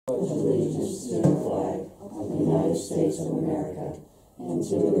allegiance to the flag of the United States of America and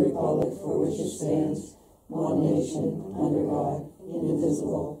to the republic for which it stands, one nation, under God,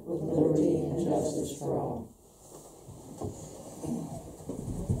 indivisible, with liberty and justice for all.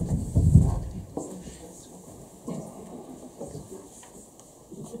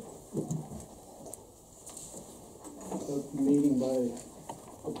 Meeting by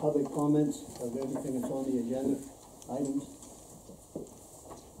the public comments of everything that's on the agenda items.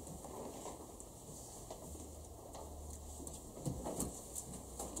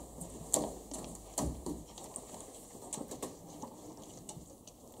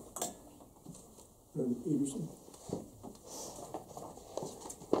 Reverend Peterson.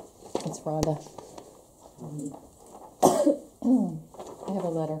 It's Rhonda. I have a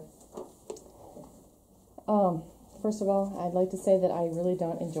letter. First of all, I'd like to say that I really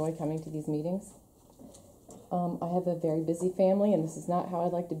don't enjoy coming to these meetings. I have a very busy family, and this is not how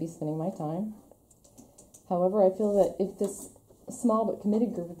I'd like to be spending my time. However, I feel that if this small but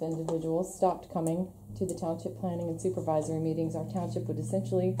committed group of individuals stopped coming to the township planning and supervisory meetings, our township would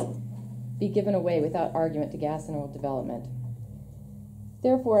essentially be given away without argument to gas and oil development.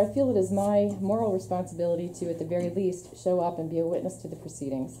 Therefore, I feel it is my moral responsibility to, at the very least, show up and be a witness to the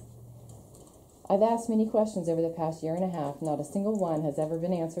proceedings. I've asked many questions over the past year and a half. Not a single one has ever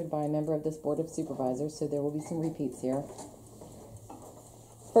been answered by a member of this Board of Supervisors, so there will be some repeats here.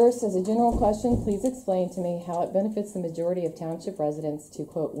 First, as a general question, please explain to me how it benefits the majority of township residents to,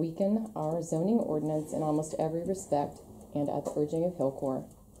 quote, weaken our zoning ordinance in almost every respect and at the urging of Hillcore.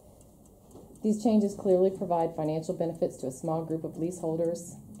 These changes clearly provide financial benefits to a small group of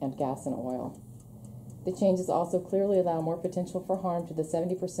leaseholders and gas and oil. The changes also clearly allow more potential for harm to the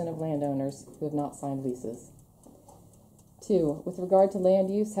 70% of landowners who have not signed leases. 2, with regard to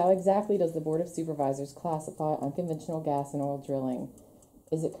land use, how exactly does the Board of Supervisors classify unconventional gas and oil drilling?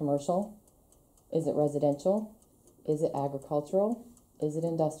 Is it commercial? Is it residential? Is it agricultural? Is it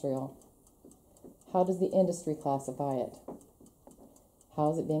industrial? How does the industry classify it?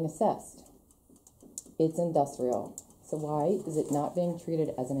 How is it being assessed? It's industrial. So why is it not being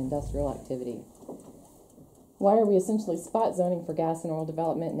treated as an industrial activity? Why are we essentially spot zoning for gas and oil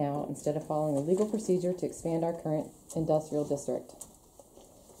development now instead of following a legal procedure to expand our current industrial district?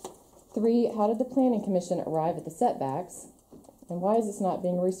 3, how did the Planning Commission arrive at the setbacks? And why is this not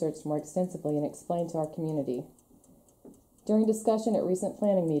being researched more extensively and explained to our community? During discussion at recent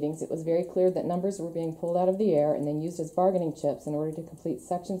planning meetings, it was very clear that numbers were being pulled out of the air and then used as bargaining chips in order to complete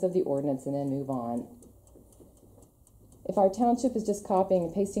sections of the ordinance and then move on. If our township is just copying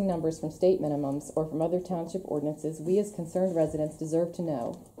and pasting numbers from state minimums or from other township ordinances, we as concerned residents deserve to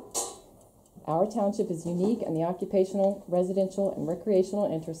know. Our township is unique, and the occupational, residential, and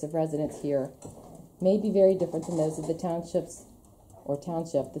recreational interests of residents here may be very different than those of the townships or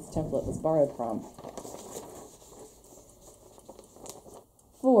township this template was borrowed from.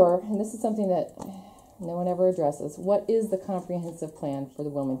 4, and this is something that no one ever addresses, what is the comprehensive plan for the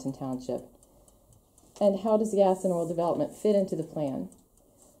Wilmington Township? And how does gas and oil development fit into the plan?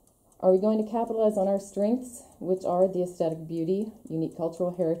 Are we going to capitalize on our strengths, which are the aesthetic beauty, unique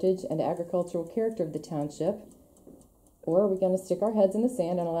cultural heritage, and agricultural character of the township? Or are we going to stick our heads in the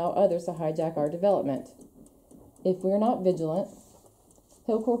sand and allow others to hijack our development? If we're not vigilant,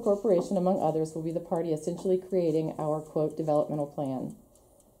 Hillcore Corporation, among others, will be the party essentially creating our, quote, developmental plan.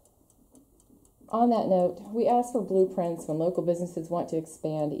 On that note, we ask for blueprints when local businesses want to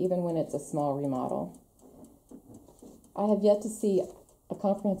expand, even when it's a small remodel. I have yet to see a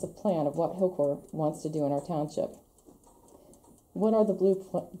comprehensive plan of what Hillcore wants to do in our township. What are the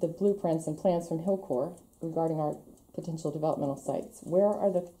blueprints and plans from Hillcore regarding our potential developmental sites? Where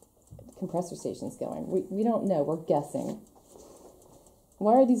are the compressor stations going? We don't know. We're guessing.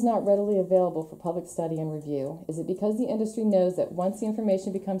 Why are these not readily available for public study and review? Is it because the industry knows that once the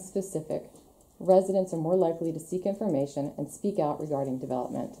information becomes specific, residents are more likely to seek information and speak out regarding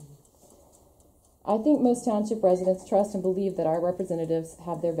development? I think most township residents trust and believe that our representatives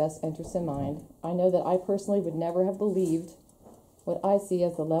have their best interests in mind. I know that I personally would never have believed what I see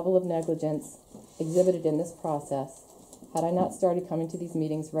as the level of negligence exhibited in this process had I not started coming to these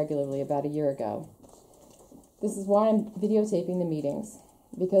meetings regularly about a year ago. This is why I'm videotaping the meetings,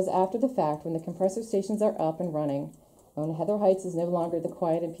 because after the fact, when the compressor stations are up and running, when Heather Heights is no longer the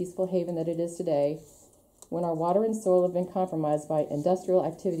quiet and peaceful haven that it is today, when our water and soil have been compromised by industrial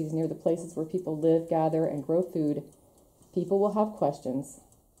activities near the places where people live, gather, and grow food, people will have questions.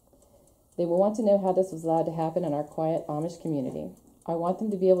 They will want to know how this was allowed to happen in our quiet Amish community. I want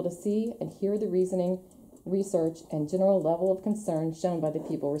them to be able to see and hear the reasoning, research, and general level of concern shown by the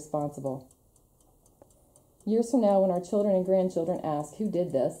people responsible. Years from now, when our children and grandchildren ask, who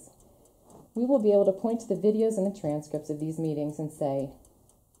did this? We will be able to point to the videos and the transcripts of these meetings and say,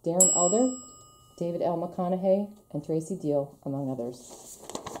 Darren Elder, David L. McConaughey, and Tracy Deal, among others.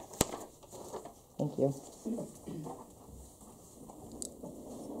 Thank you.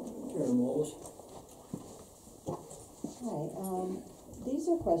 Karen Wallace. Hi, these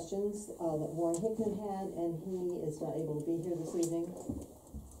are questions that Warren Hickman had, and he is not able to be here this evening.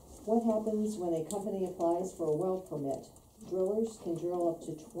 What happens when a company applies for a well permit? Drillers can drill up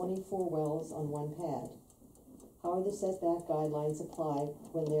to 24 wells on one pad. How are the setback guidelines applied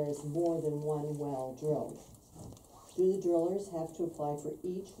when there is more than one well drilled? Do the drillers have to apply for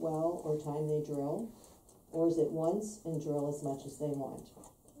each well or time they drill? Or is it once and drill as much as they want?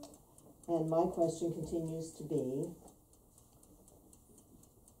 And my question continues to be,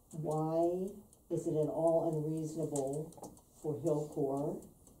 why is it at all unreasonable for Hillcore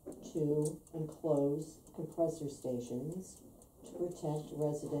to enclose compressor stations to protect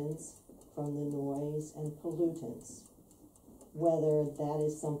residents from the noise and pollutants? Whether that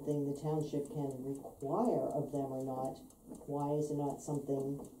is something the township can require of them or not, why is it not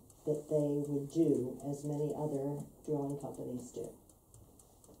something that they would do as many other drilling companies do?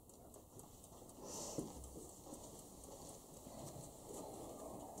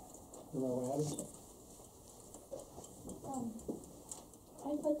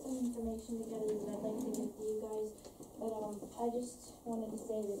 I put some information together that I'd like to give to you guys, but I just wanted to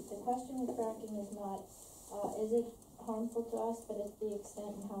say that the question with fracking is not, is it harmful to us, but it's the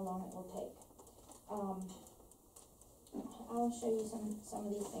extent and how long it will take. I'll show you some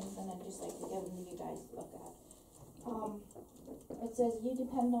of these things, and I'd just like to give them to you guys to look at. It says you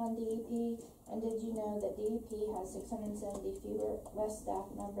depend on DEP, and did you know that DEP has 670 less staff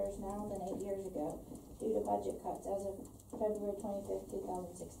members now than 8 years ago due to budget cuts as of February 25th,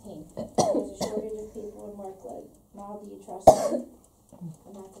 2016. There's a shortage of people and workload. Now do you trust them?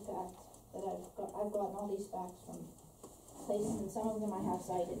 And that's a fact that I've gotten all these facts from places, and some of them I have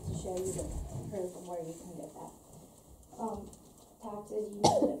cited to show you the proof of where you can get that. Taxes, you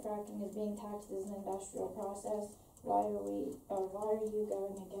know that fracking is being taxed as an industrial process. Why are you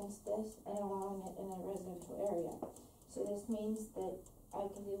going against this and allowing it in a residential area? So this means that I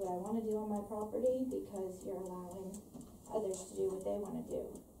can do what I want to do on my property because you're allowing others to do what they want to do.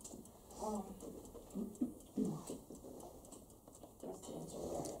 Just to answer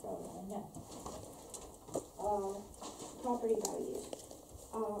where I know. Property values.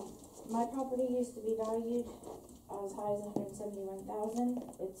 My property used to be valued as high as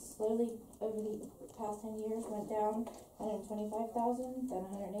 $171,000. It's slowly over the past 10 years went down $125,000, then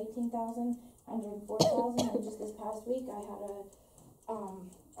 $118,000, $104,000, and just this past week I had a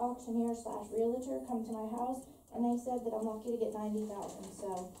auctioneer / realtor come to my house, and they said that I'm lucky to get $90,000.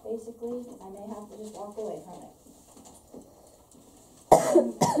 So basically, I may have to just walk away from it.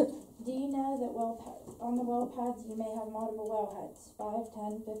 Do you know that on the well pads you may have multiple well heads, 5,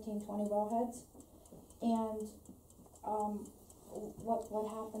 10, 15, 20 well heads, and what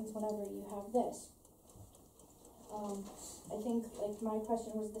happens whenever you have this? I think like my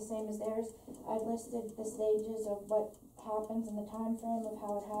question was the same as theirs. I've listed the stages of what happens and the time frame of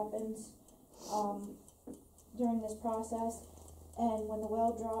how it happens during this process. And when the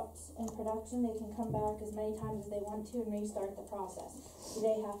well drops in production, they can come back as many times as they want to and restart the process. Do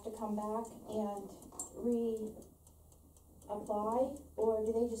they have to come back and reapply, or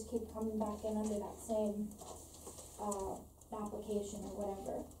do they just keep coming back in under that same application or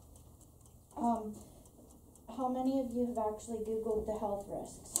whatever? How many of you have actually Googled the health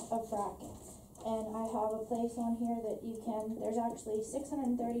risks of fracking? And I have a place on here that you can, there's actually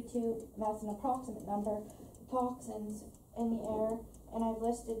 632, that's an approximate number, toxins in the air, and I've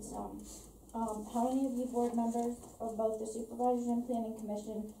listed some. How many of you board members of both the Supervisors and Planning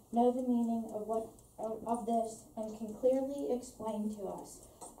Commission know the meaning of this and can clearly explain to us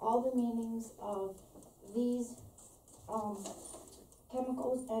all the meanings of these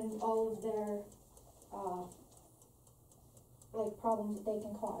chemicals and all of their problems that they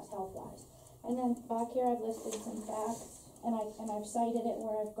can cause health-wise? And then back here I've listed some facts, and I've cited it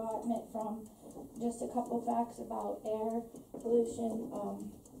where I've gotten it from. Just a couple facts about air pollution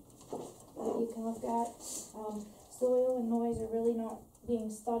that you can look at. Soil and noise are really not being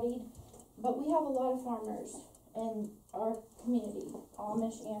studied, but we have a lot of farmers in our community,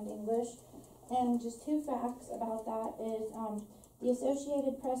 Amish and English. And just two facts about that is the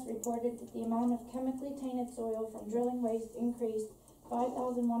Associated Press reported that the amount of chemically tainted soil from drilling waste increased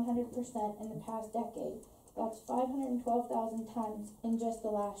 5,100% in the past decade. That's 512,000 tons in just the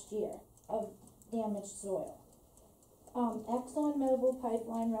last year of damaged soil. ExxonMobil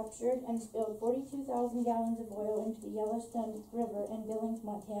pipeline ruptured and spilled 42,000 gallons of oil into the Yellowstone River in Billings,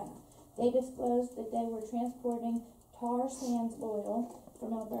 Montana. They disclosed that they were transporting tar sands oil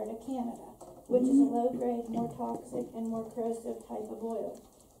from Alberta, Canada, which is a low-grade, more toxic, and more corrosive type of oil.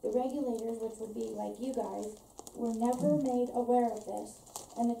 The regulators, which would be like you guys, were never made aware of this,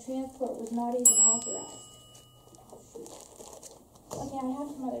 and the transport was not even authorized. Okay, I have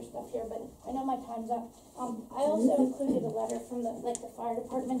some other stuff here, but I know my time's up. I also included a letter from the fire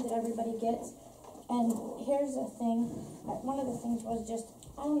department that everybody gets, and here's the thing. One of the things was just,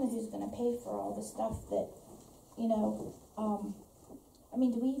 I don't know who's gonna pay for all the stuff that, you know, I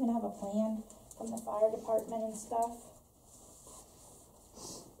mean, do we even have a plan from the fire department and stuff?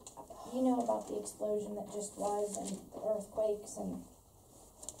 You know about the explosion that just was, and the earthquakes, and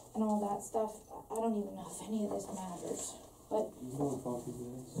all that stuff. I don't even know if any of this matters, but. You want coffee,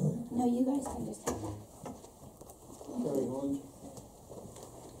 guys? No, you guys can just have it. Carry on.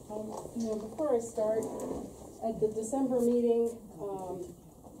 You know, before I start, at the December meeting,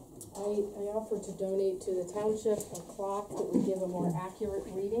 I offered to donate to the township a clock that would give a more accurate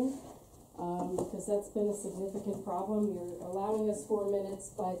reading, because that's been a significant problem. You're allowing us 4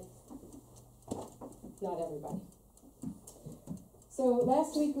 minutes, but not everybody. So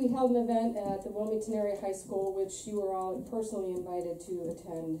last week we held an event at the Wilmington Area High School, which you were all personally invited to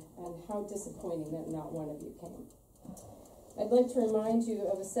attend, and how disappointing that not one of you came. I'd like to remind you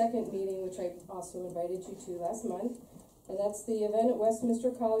of a second meeting, which I also invited you to last month, and that's the event at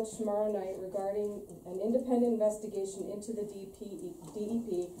Westminster College tomorrow night regarding an independent investigation into the DEP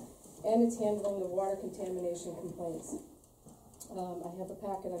and its handling of water contamination complaints. I have a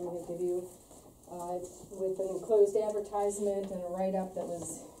packet I'm going to give you with an enclosed advertisement and a write-up that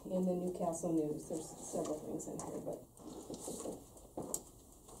was in the Newcastle News. There's several things in here, but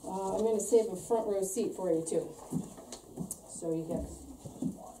I'm going to save a front row seat for you too, so you get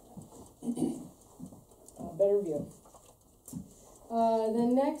a better view.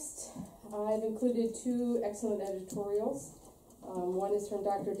 Then next, I've included 2 excellent editorials. One is from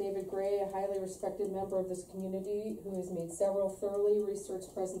Dr. David Gray, a highly respected member of this community who has made several thoroughly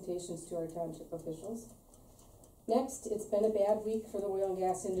researched presentations to our township officials. Next, it's been a bad week for the oil and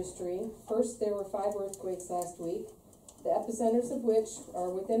gas industry. First, there were 5 earthquakes last week, the epicenters of which are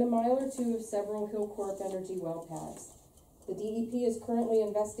within a mile or 2 of several Hillcorp Energy well pads. The DEP is currently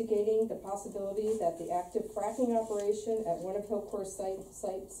investigating the possibility that the active fracking operation at one of Hillcorp's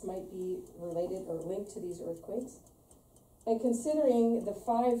sites might be related or linked to these earthquakes. And considering the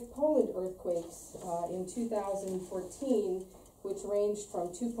 5 Poland earthquakes in 2014, which ranged from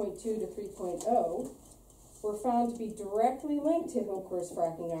 2.2 to 3.0, were found to be directly linked to Hillcorp's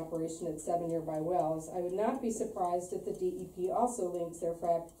fracking operation at 7 nearby wells, I would not be surprised if the DEP also links their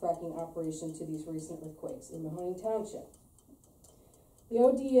fracking operation to these recent earthquakes in Mahoning Township. The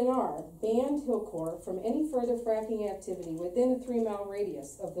ODNR banned Hillcorp from any further fracking activity within a 3-mile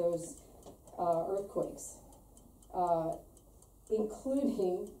radius of those earthquakes,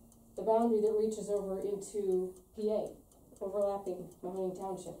 including the boundary that reaches over into PA, overlapping Mahoning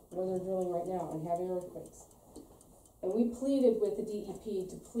Township, where they're drilling right now and having earthquakes. And we pleaded with the DEP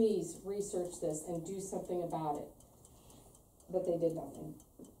to please research this and do something about it, but they did nothing.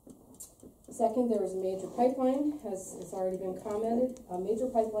 Second, there was a major pipeline, as has already been commented, a major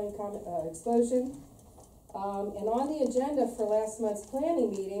pipeline explosion. And on the agenda for last month's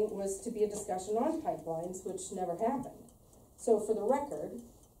planning meeting was to be a discussion on pipelines, which never happened. So for the record,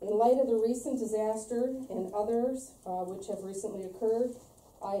 in light of the recent disaster and others which have recently occurred,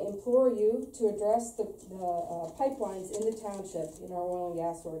 I implore you to address the pipelines in the township in our oil and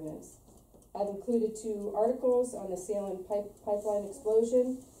gas ordinance. I've included 2 articles on the Salem pipeline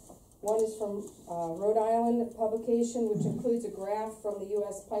explosion. One is from Rhode Island publication, which includes a graph from the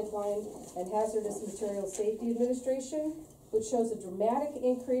U.S. Pipeline and Hazardous Materials Safety Administration, which shows a dramatic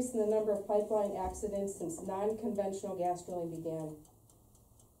increase in the number of pipeline accidents since non-conventional gas drilling began.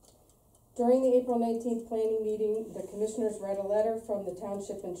 During the April 19th planning meeting, the commissioners read a letter from the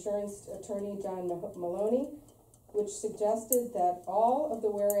township insurance attorney, John Maloney, which suggested that all of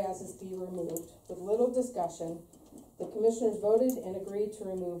the whereases be removed with little discussion. The commissioners voted and agreed to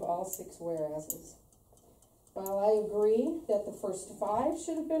remove all 6 whereases. While I agree that the first 5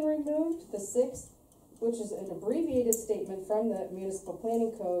 should have been removed, the 6th, which is an abbreviated statement from the Municipal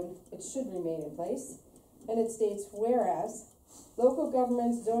Planning Code, it should remain in place. And it states, whereas local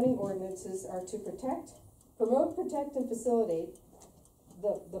government zoning ordinances are to promote, protect, and facilitate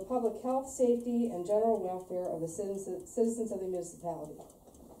the public health, safety, and general welfare of the citizens of the municipality.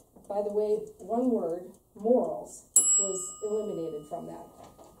 By the way, one word, morals, was eliminated from that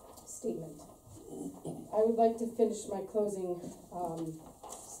statement. I would like to finish my closing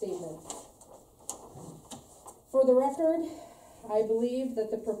statement. For the record, I believe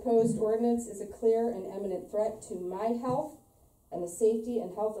that the proposed ordinance is a clear and imminent threat to my health and the safety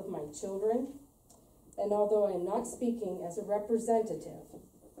and health of my children. And although I am not speaking as a representative,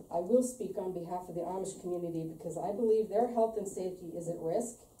 I will speak on behalf of the Amish community because I believe their health and safety is at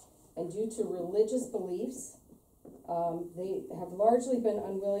risk, and due to religious beliefs, they have largely been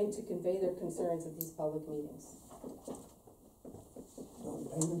unwilling to convey their concerns at these public meetings.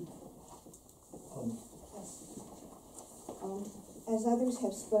 As others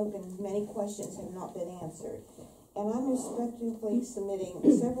have spoken, many questions have not been answered. And I'm respectfully submitting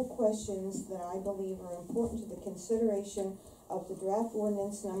several questions that I believe are important to the consideration of the draft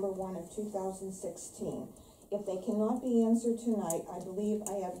ordinance number 1 of 2016. If they cannot be answered tonight, I believe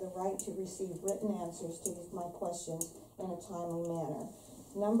I have the right to receive written answers to my questions in a timely manner.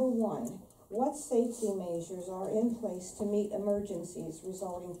 Number 1, what safety measures are in place to meet emergencies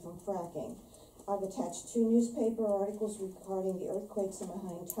resulting from fracking? I've attached 2 newspaper articles regarding the earthquakes in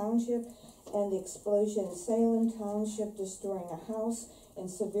Wilmington Township and the explosion in Salem Township, destroying a house and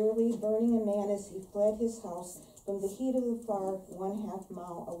severely burning a man as he fled his house from the heat of the fire 1/2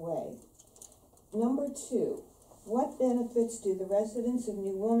 mile away. Number 2, what benefits do the residents of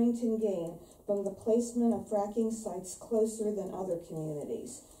New Wilmington gain from the placement of fracking sites closer than other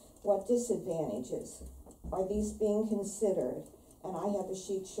communities? What disadvantages are these being considered? And I have a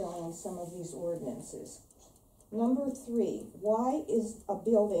sheet showing some of these ordinances. Number 3, why is a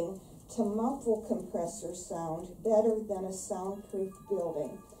building to muffle compressor sound better than a soundproof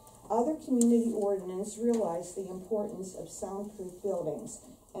building? Other community ordinances realize the importance of soundproof buildings,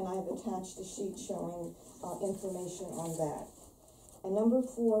 and I have attached a sheet showing information on that. And number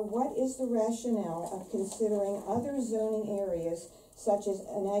 4, what is the rationale of considering other zoning areas, such as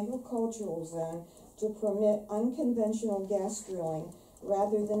an agricultural zone, to permit unconventional gas drilling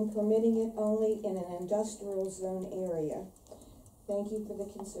rather than permitting it only in an industrial zone area? Thank you for the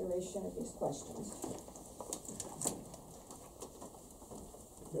consideration of these questions.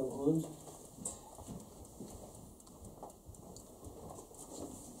 Hans?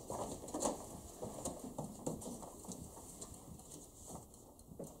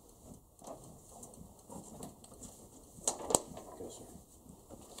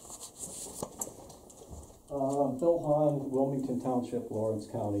 Bill Hahn, Wilmington Township, Lawrence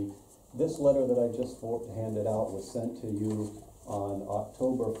County. This letter that I just handed out was sent to you on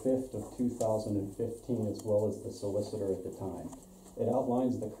October 5th of 2015, as well as the solicitor at the time. It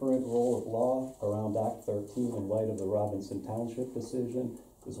outlines the current rule of law around Act 13 in light of the Robinson Township decision,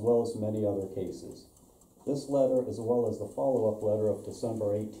 as well as many other cases. This letter, as well as the follow-up letter of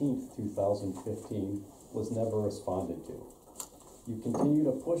December 18th, 2015, was never responded to. You continue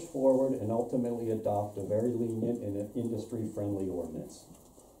to push forward and ultimately adopt a very lenient and industry-friendly ordinance.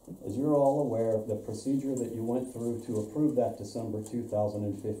 As you're all aware, the procedure that you went through to approve that December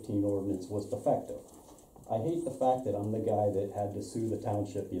 2015 ordinance was defective. I hate the fact that I'm the guy that had to sue the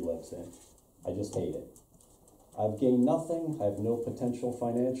township he lives in. I just hate it. I've gained nothing. I have no potential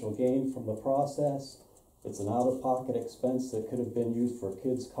financial gain from the process. It's an out-of-pocket expense that could have been used for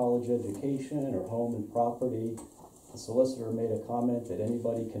kids' college education or home and property. The solicitor made a comment that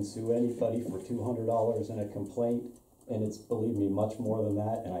anybody can sue anybody for $200 in a complaint, and it's, believe me, much more than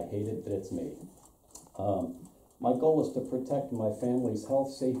that, and I hate it that it's me. My goal is to protect my family's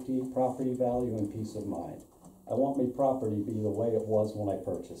health, safety, property value, and peace of mind. I want my property to be the way it was when I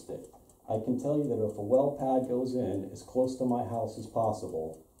purchased it. I can tell you that if a well pad goes in as close to my house as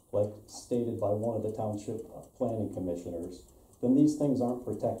possible, like stated by one of the township planning commissioners, then these things aren't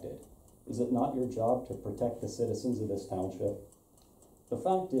protected. Is it not your job to protect the citizens of this township? The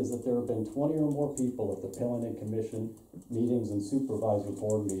fact is that there have been 20 or more people at the Planning Commission meetings and Supervisor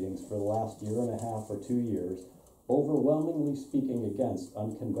Board meetings for the last 1.5 or 2 years, overwhelmingly speaking against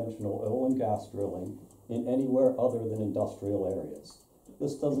unconventional oil and gas drilling in anywhere other than industrial areas.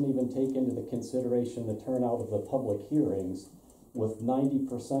 This doesn't even take into the consideration the turnout of the public hearings, with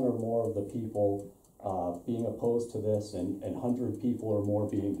 90% or more of the people being opposed to this and 100 people or more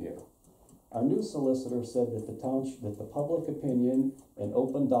being here. Our new solicitor said that the public opinion and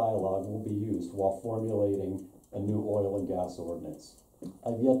open dialogue will be used while formulating a new oil and gas ordinance.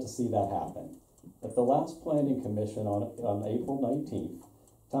 I've yet to see that happen. At the last Planning Commission on April 19th,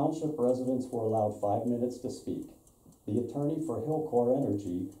 township residents were allowed 5 minutes to speak. The attorney for Hillcore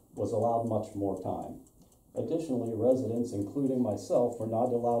Energy was allowed much more time. Additionally, residents, including myself, were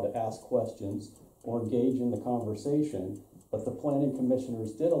not allowed to ask questions or engage in the conversation, but the planning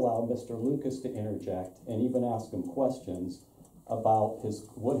commissioners did allow Mr. Lucas to interject and even ask him questions about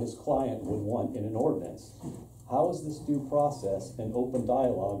what his client would want in an ordinance. How is this due process and open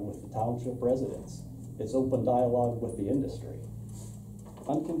dialogue with the township residents? It's open dialogue with the industry.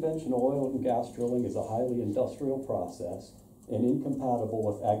 Unconventional oil and gas drilling is a highly industrial process and incompatible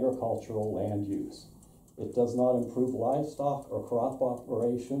with agricultural land use. It does not improve livestock or crop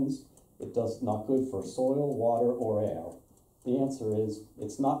operations. It does not good for soil, water, or air. The answer is,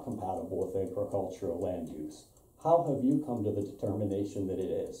 it's not compatible with agricultural land use. How have you come to the determination that it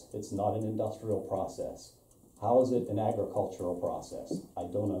is? It's not an industrial process. How is it an agricultural process? I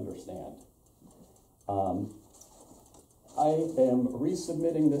don't understand. I am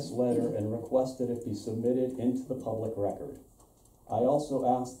resubmitting this letter and request that it be submitted into the public record. I also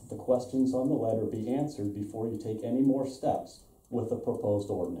ask that the questions on the letter be answered before you take any more steps with the proposed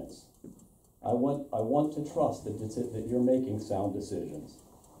ordinance. I want to trust that you're making sound decisions.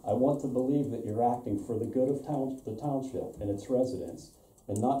 I want to believe that you're acting for the good of the township and its residents,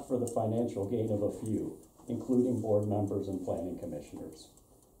 and not for the financial gain of a few, including board members and planning commissioners.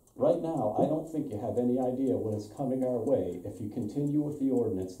 Right now, I don't think you have any idea what is coming our way if you continue with the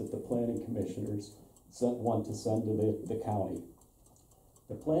ordinance that the planning commissioners want to send to the county.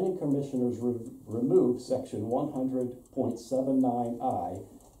 The planning commissioners removed section 100.79I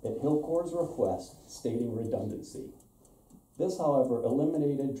at Hillcor's request, stating redundancy. This, however,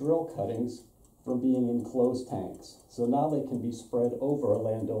 eliminated drill cuttings from being in closed tanks, so now they can be spread over a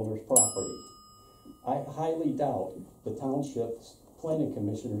landowner's property. I highly doubt the township's planning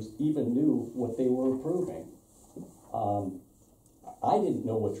commissioners even knew what they were approving. I didn't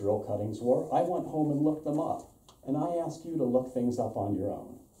know what drill cuttings were. I went home and looked them up, and I ask you to look things up on your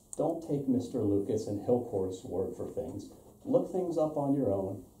own. Don't take Mr. Lucas and Hillcor's word for things. Look things up on your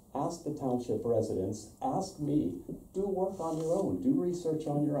own. Ask the township residents. Ask me. Do work on your own. Do research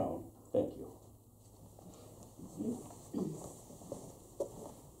on your own. Thank you.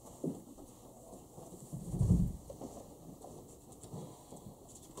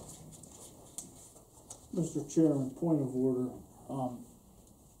 Mr. Chairman, point of order.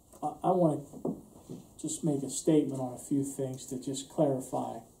 I want to just make a statement on a few things to just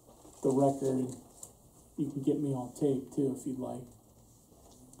clarify the record, and you can get me on tape too if you'd like.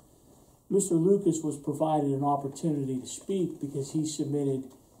 Mr. Lucas was provided an opportunity to speak because he submitted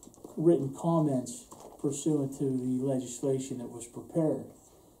written comments pursuant to the legislation that was prepared.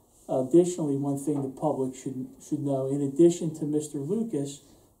 Additionally, one thing the public should know, in addition to Mr. Lucas,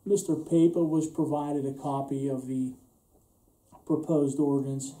 Mr. Papa was provided a copy of the proposed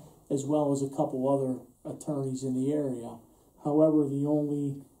ordinance, as well as a couple other attorneys in the area. However, the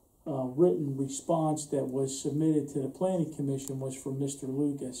only written response that was submitted to the Planning Commission was from Mr.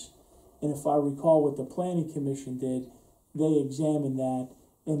 Lucas. And if I recall what the Planning Commission did, they examined that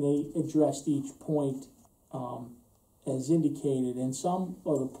and they addressed each point as indicated. And some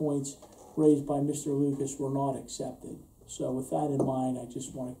of the points raised by Mr. Lucas were not accepted. So with that in mind, I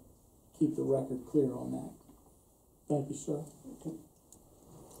just want to keep the record clear on that. Thank you, sir.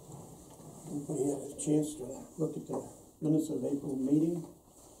 Anybody had a chance to look at the minutes of April meeting?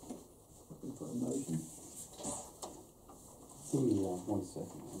 Looking for a motion? Give me 1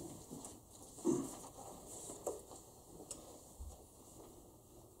 second.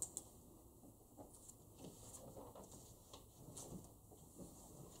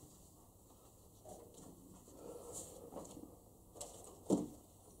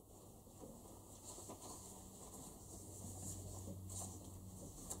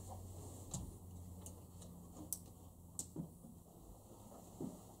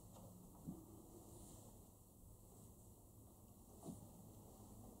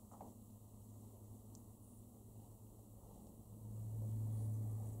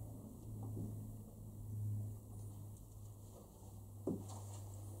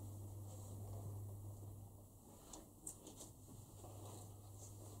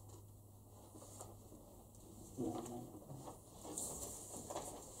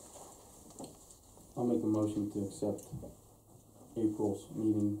 I'll make a motion to accept April's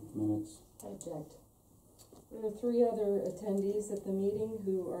meeting minutes. I object. There are 3 other attendees at the meeting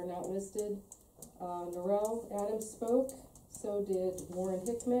who are not listed. Norrell Adams spoke, so did Warren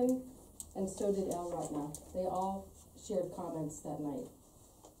Hickman, and so did Al Rutna. They all shared comments that night.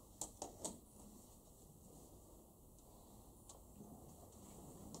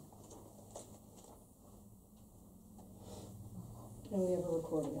 And we have a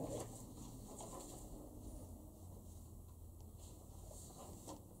recording of it.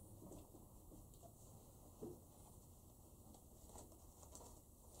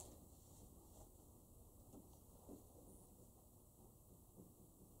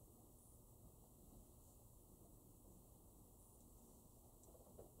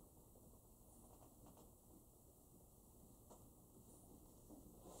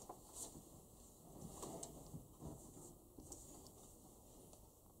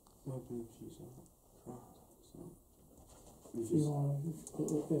 What if she's correct, so. We If you just, wanna,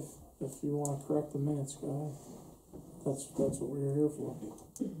 if you wanna correct the minutes, go ahead. That's what we're here for.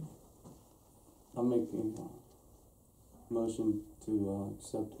 I'll make the, motion to,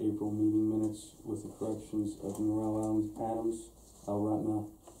 accept April meeting minutes with the corrections of Norrell Adams, Al Ratna,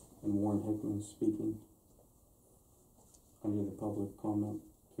 and Warren Hickman speaking under the public comment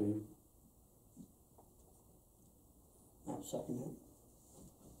period. I'll second it.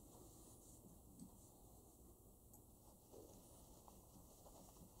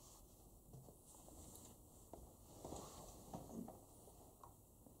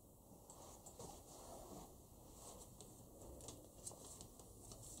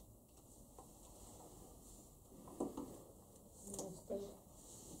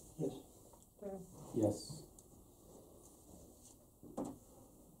 Yes. Yes.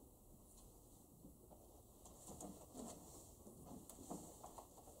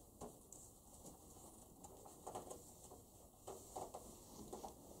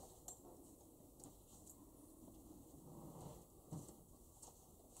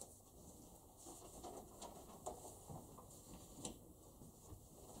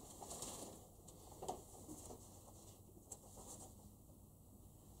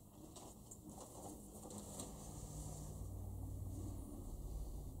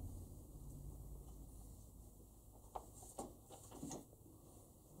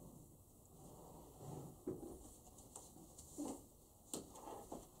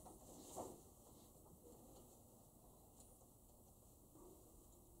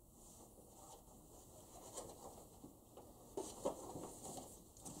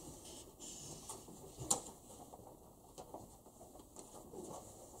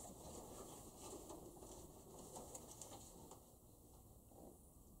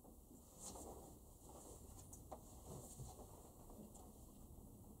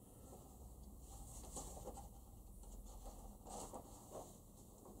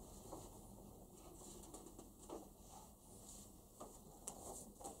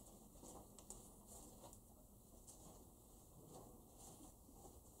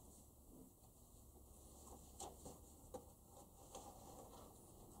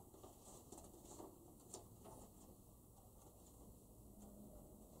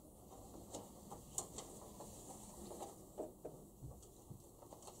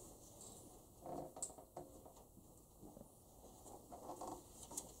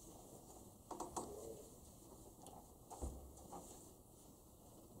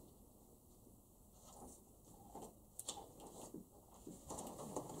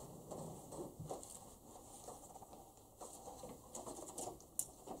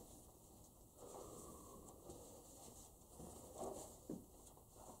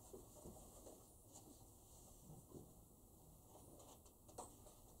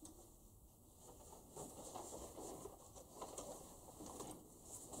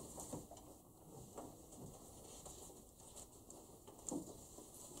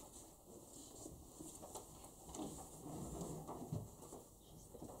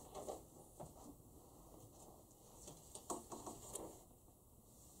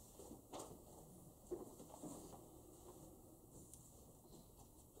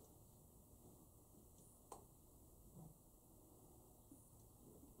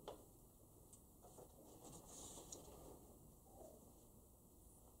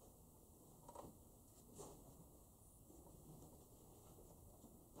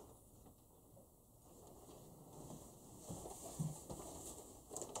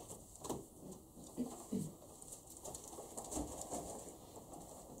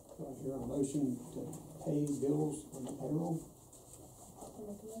 Do I hear a motion to pay bills on the payroll? I'll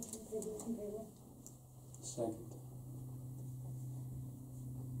make a motion to pay bills and payroll. Second.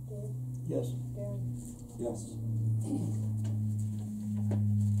 Dave, Yes. Darren, Yes.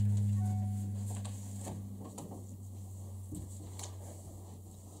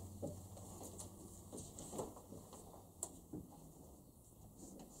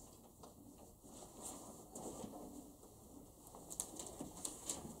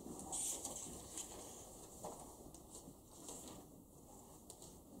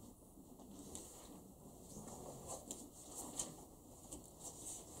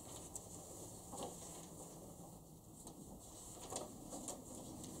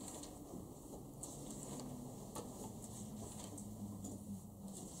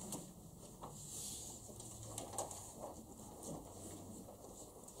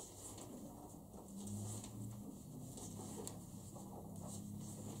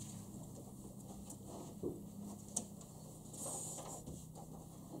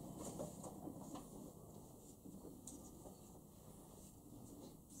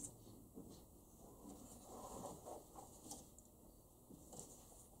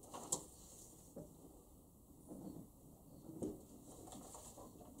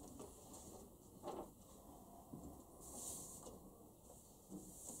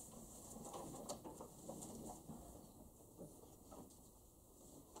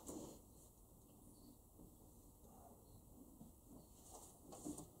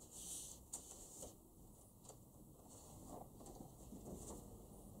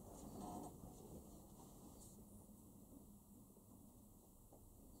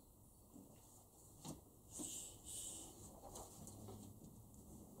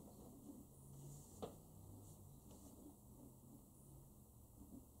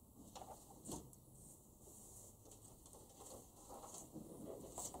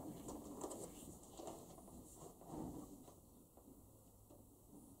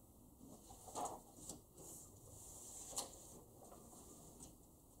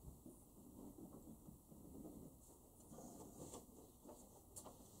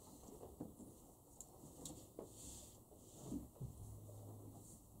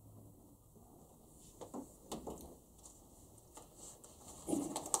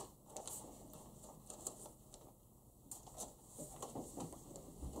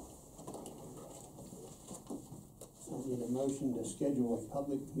 motion to schedule a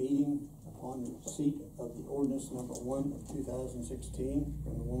public meeting upon receipt of the ordinance number 1 of 2016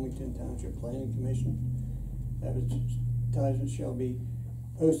 from the Wilmington Township Planning Commission. Advertisements shall be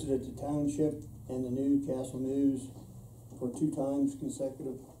posted at the Township and the Newcastle News for 2 times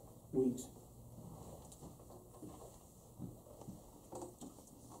consecutive weeks.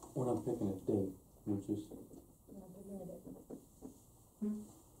 We're not picking a date, we're just,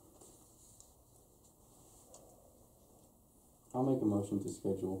 I'll make a motion to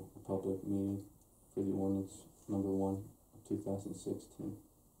schedule a public meeting for the ordinance number 1 of 2016.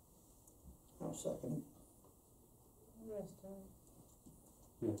 I'll second it. Yes.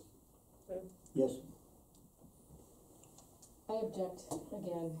 Yes. I object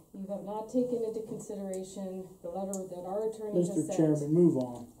again. You have not taken into consideration the letter that our attorney has Mr. sent. Chairman, move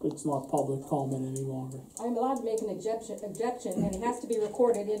on. It's not public comment any longer. I'm allowed to make an objection, and it has to be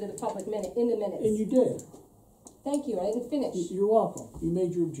recorded into the public minute, in the minutes. And you did. Thank you, I didn't finish. You're welcome. You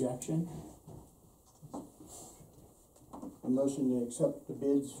made your objection. A motion to accept the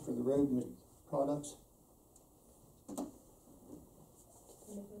bids for the road products.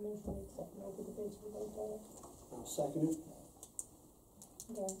 I'll second it.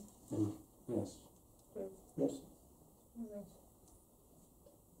 And yes. Yes.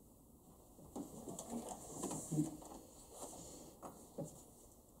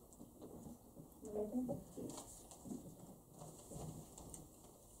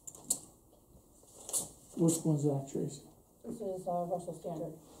 Which one's that, Tracy? This is Russell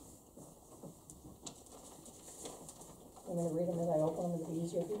Standard. I'm gonna read them as I open them, it'll be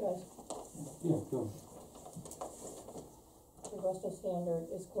easier for you guys. Yeah, go. The Russell Standard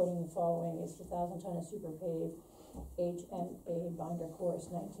is quoting the following: it's 1,000 ton of super pave, HMA binder course,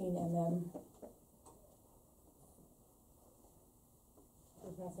 19 mm.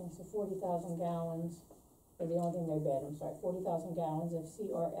 There's nothing, so 40,000 gallons, or the only thing they bid, I'm sorry, 40,000 gallons of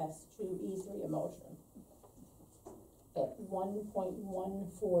CRS 2E3 emulsion at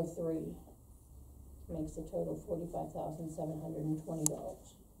 1.143. Makes the total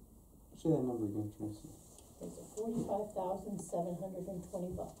 $45,720. Say that number again, Tracy. It's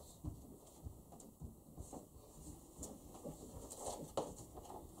 $45,720.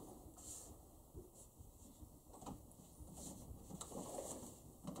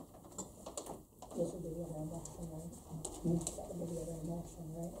 This would be the other motion, right? That would be the other motion,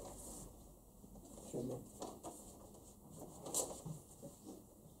 right? Should be.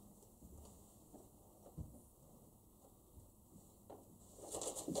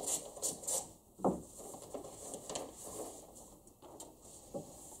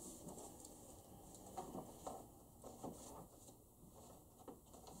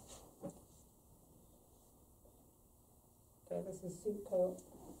 Okay, this is suit coat.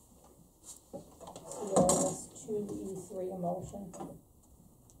 CRS 2E3 emulsion.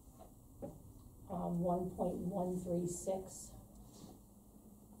 1.136.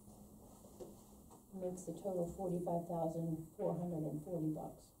 Makes the total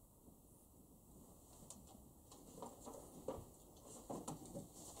 $45,440.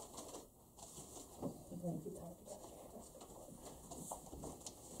 Thank you, Todd.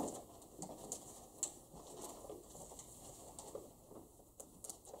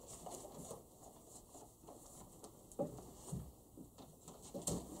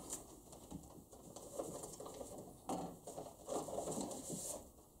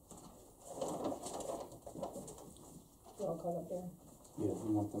 You all caught up there? Yeah,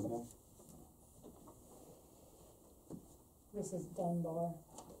 you want them back? This is Dunbar.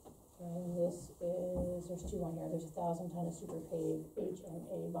 And this is, there's 2 on here. There's 1,000 ton of super pave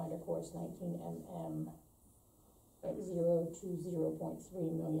HMA binder course, 19 mm at 0 to 0.3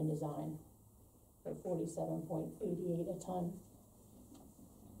 million design at 47.88 a ton.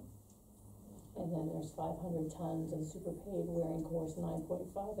 And then there's 500 tons of super pave wearing course,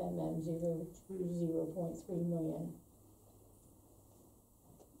 9.5 mm, 0 to 0.3 million.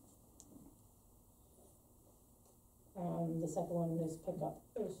 The second one is pickup,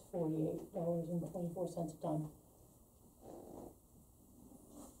 is $48.24 a ton.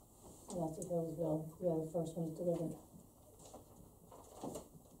 And that's at Hillsville, yeah, the first one is delivered.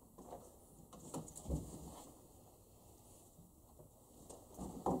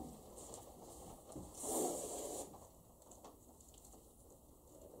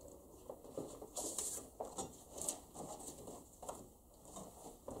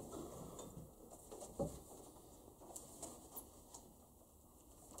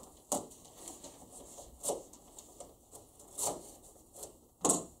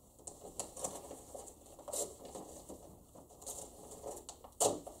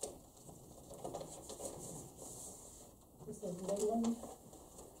 and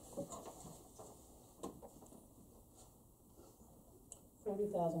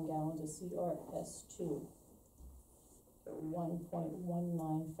 40,000 gallons of CRS2 for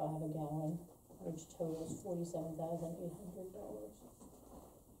 1.195 a gallon, which totals $47,800.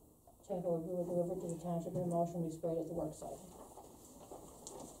 Check will be delivered to the township and emulsion will be sprayed at the work site.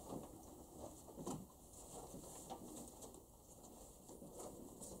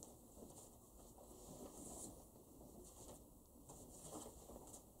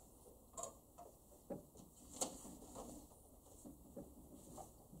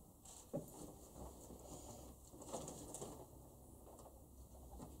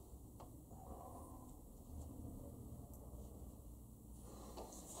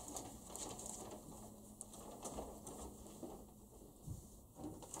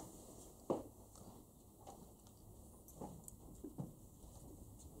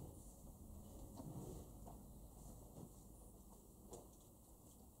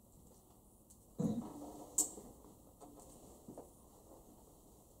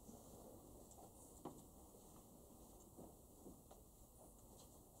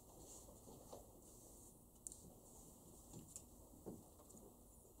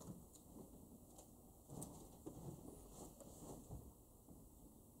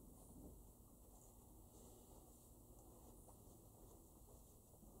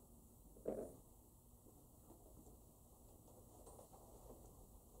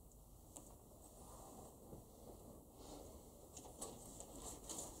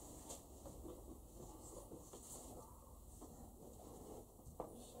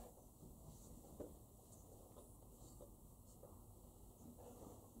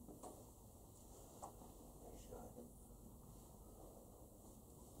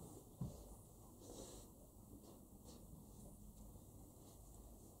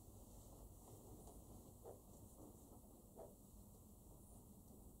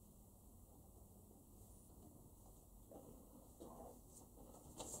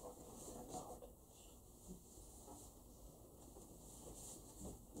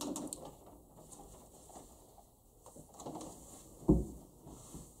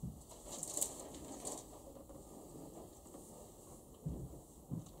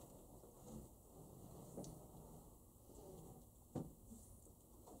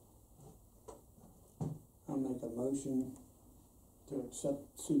 I'll make a motion to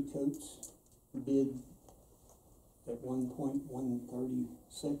accept Sue Coates' bid at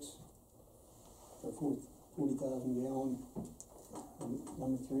 1.136 for 40,000 gallon,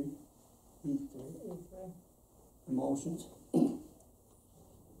 number 3, E3 emulsions. To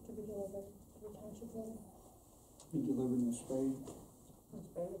be delivered to the township building Be delivered and sprayed. and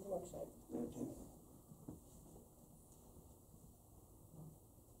sprayed at the work site. Okay.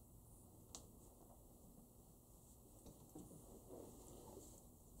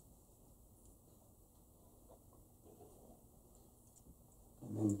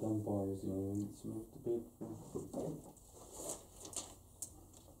 And then Dunbar is the only one that's moved the bid for.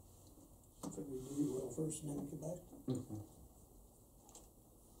 So we do well first and then we come back.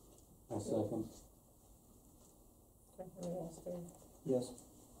 I second. Okay, anybody else, Dave? Yes.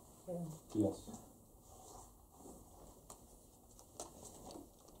 Yeah. Yes.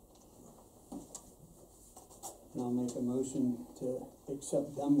 And I'll make a motion to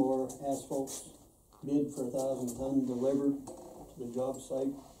accept Dunbar Asphalt's bid for 1,000 ton delivered to the job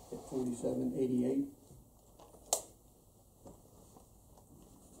site at $47.88.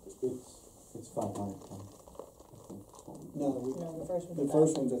 It's 500 ton. No, No, the first one's the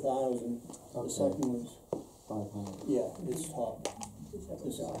first one's 1,000. The Okay. second was, 500. yeah, it's top. This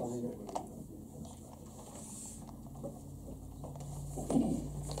is 500.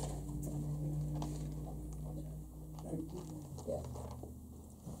 Yeah.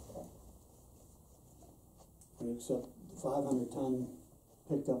 And accept 500 ton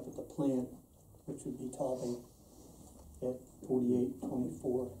picked up at the plant, which would be topping at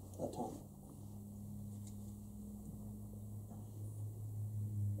 $48.24 a ton.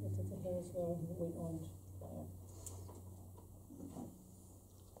 It's at the Hillsville Wheatland plant.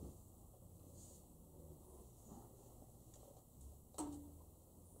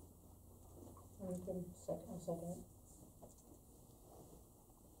 I'll second it.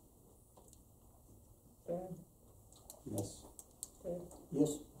 Darren? Yes. Dave?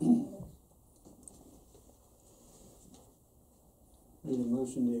 Yes. Need a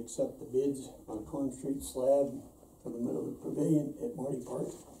motion to accept the bids on a concrete slab for the middle of the pavilion at Marty Park.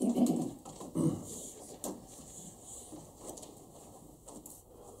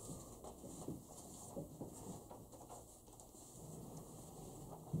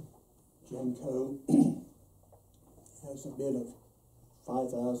 Genco has a bid of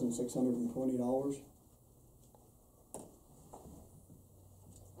 $5,620.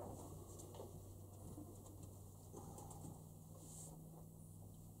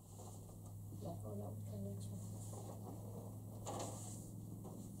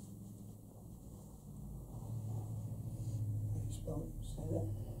 Say that?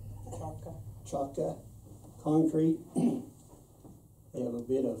 Chaka Concrete. They have a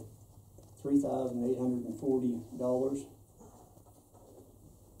bid of $3,840.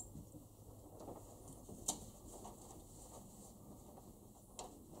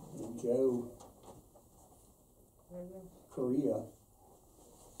 And Joe Korea,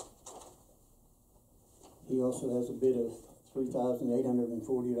 he also has a bid of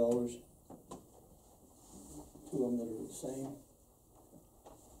 $3,840. Two of them that are the same.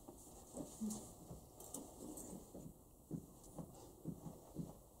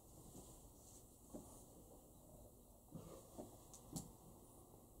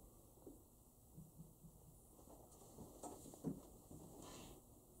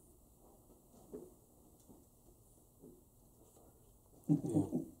 Yeah.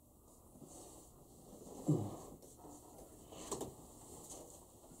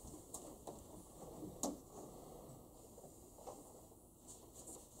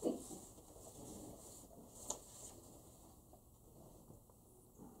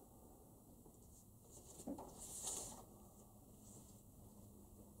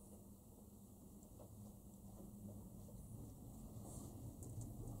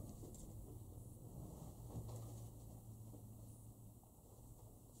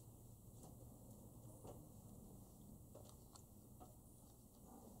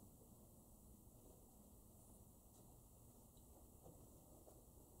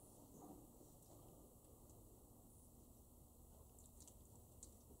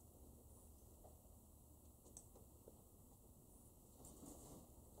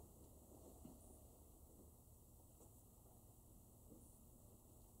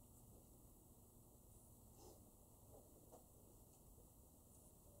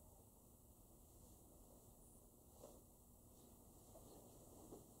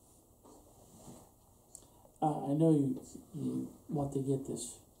 I know you want to get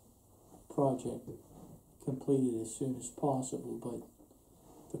this project completed as soon as possible, but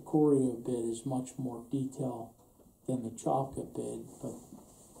the Coria bid is much more detailed than the Chopka bid, but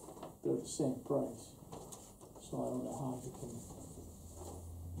they're the same price. So I don't know how you can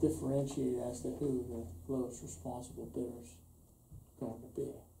differentiate as to who the lowest responsible bidder is going to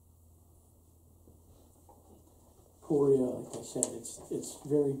be. Coria, like I said, it's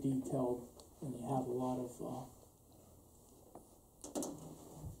very detailed, and you have a lot of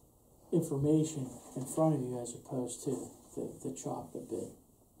information in front of you as opposed to the Chopka bid.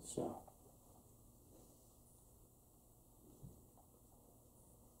 So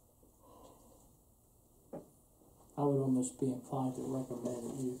I would almost be inclined to recommend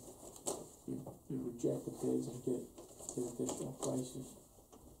that you reject the bids and get additional prices.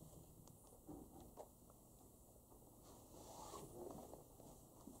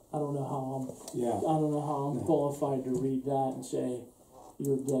 I don't know how I'm qualified to read that and say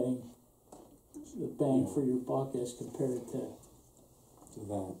you're getting the bang for your buck as compared to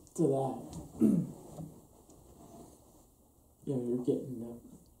that. You know, you're getting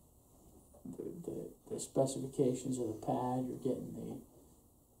the specifications of the pad, you're getting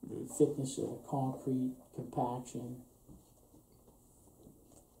the thickness of the concrete, compaction.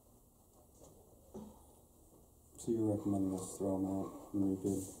 So you're recommending us throw them out and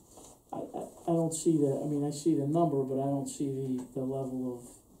rebid? I don't see I mean, I see the number, but I don't see the level of,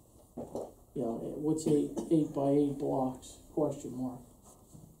 you know, what's 8 by 8 blocks, question mark.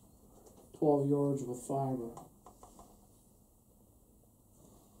 12 yards with fiber.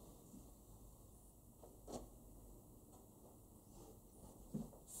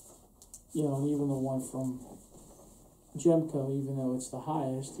 You know, and even the one from Gemco, even though it's the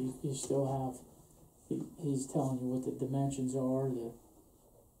highest, you still have, he's telling you what the dimensions are,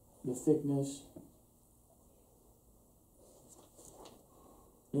 the thickness.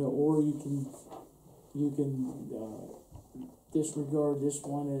 You know, or you can disregard this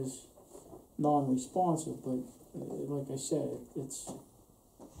one as non-responsive, but like I said, it's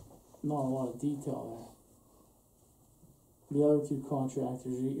not a lot of detail there. The other two contractors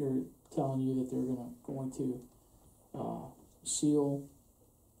are telling you that they're going to seal,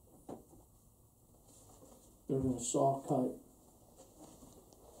 they're going to saw cut.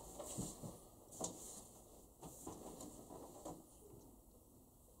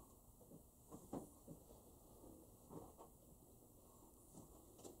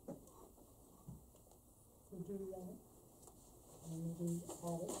 we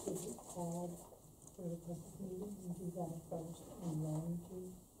add it to the tab for the public meeting and do that first and then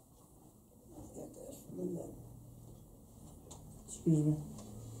do, Get this, Linda. Excuse me?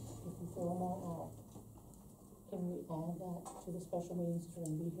 if we fill them all out, can we add that to the special meetings, if we're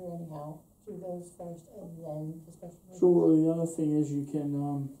gonna be here anyhow, do those first and then the special meeting? Sure, the other thing is you can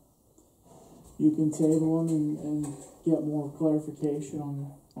table them and get more clarification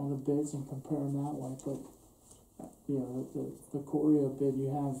on the bids and compare them that way, but, you know, the Corio bid, you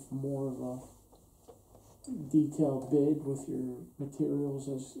have more of a detailed bid with your materials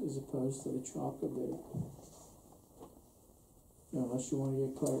as opposed to the Chopper bid. You know, unless you wanna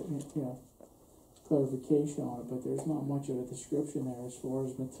get clarification on it, but there's not much of a description there as far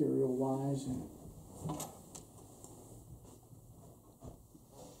as material wise and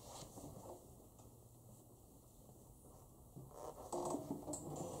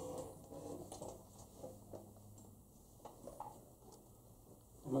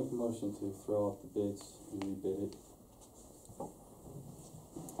I'll make a motion to throw out the bids and rebid it.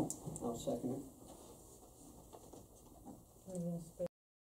 I'll second it. We're gonna